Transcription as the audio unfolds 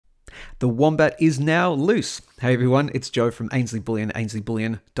The Wombat is now loose. Hey everyone, it's Joe from Ainslie Bullion,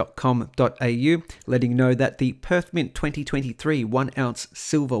 ainslieBullion.com.au, letting you know that the Perth Mint 2023 1 ounce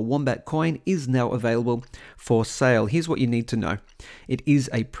silver Wombat coin is now available for sale. Here's what you need to know. It is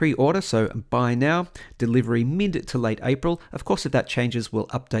a pre-order, so buy now, delivery mid to late April. Of course, if that changes, we'll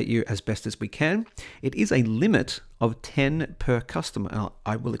update you as best as we can. It is a limit of 10 per customer.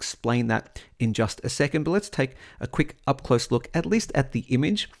 I will explain that in just a second, but let's take a quick up-close look, at least at the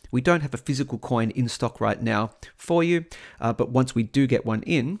image. We don't have a physical coin in stock right now for you, but once we do get one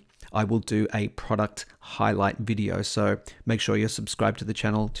in, I will do a product highlight video, so make sure you're subscribed to the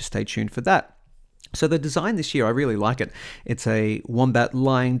channel to stay tuned for that. So the design this year, I really like it. It's a wombat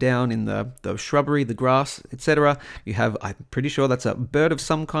lying down in the shrubbery, the grass, etc. You have, I'm pretty sure that's a bird of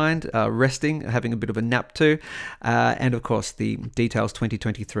some kind, resting, having a bit of a nap too. And of course, the details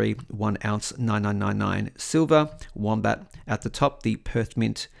 2023 1 ounce 9999 silver wombat at the top, the Perth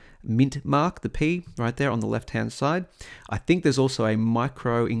Mint mark, the P right there on the left hand side. I think there's also a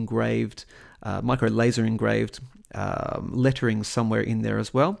micro laser engraved lettering somewhere in there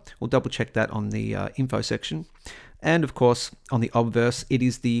as well. We'll double check that on the info section. And of course, on the obverse, it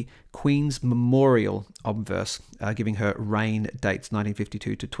is the Queen's Memorial obverse, giving her reign dates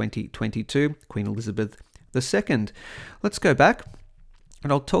 1952 to 2022, Queen Elizabeth II. Let's go back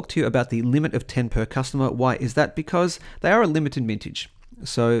and I'll talk to you about the limit of 10 per customer. Why is that? Because they are a limited mintage.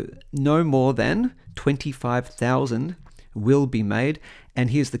 So no more than 25,000 will be made.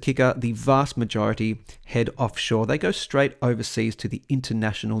 And here's the kicker, the vast majority head offshore. They go straight overseas to the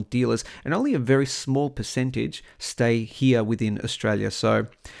international dealers, and only a very small percentage stay here within Australia. So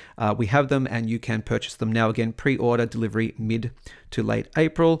we have them and you can purchase them now. Again, pre-order, delivery mid to late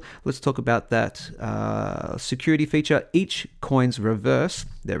April. Let's talk about that security feature. Each coin's reverse,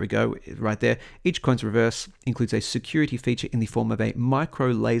 there we go, right there. Each coin's reverse includes a security feature in the form of a micro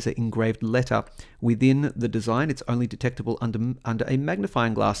laser engraved letter within the design. It's only detectable under a magnifying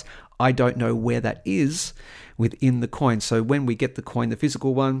glass. I don't know where that is within the coin. So when we get the coin, the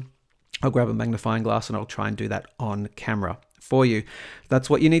physical one, I'll grab a magnifying glass and I'll try and do that on camera for you. That's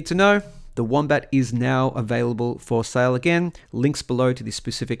what you need to know. The Wombat is now available for sale. Again, links below to the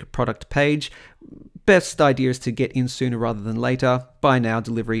specific product page. Best idea is to get in sooner rather than later. Buy now,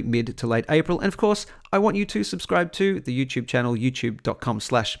 delivery mid to late April. And of course, I want you to subscribe to the YouTube channel,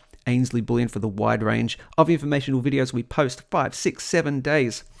 youtube.com/Ainslie Bullion, for the wide range of informational videos we post 5, 6, 7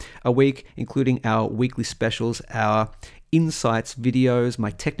 days a week, including our weekly specials, our insights videos,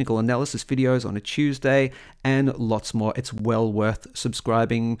 my technical analysis videos on a Tuesday, and lots more. It's well worth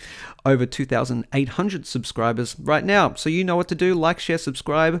subscribing. Over 2,800 subscribers right now. So you know what to do. Like, share,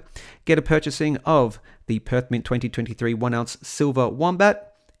 subscribe. Get a purchasing of the Perth Mint 2023 1 ounce silver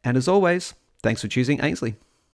wombat. And as always, thanks for choosing Ainslie.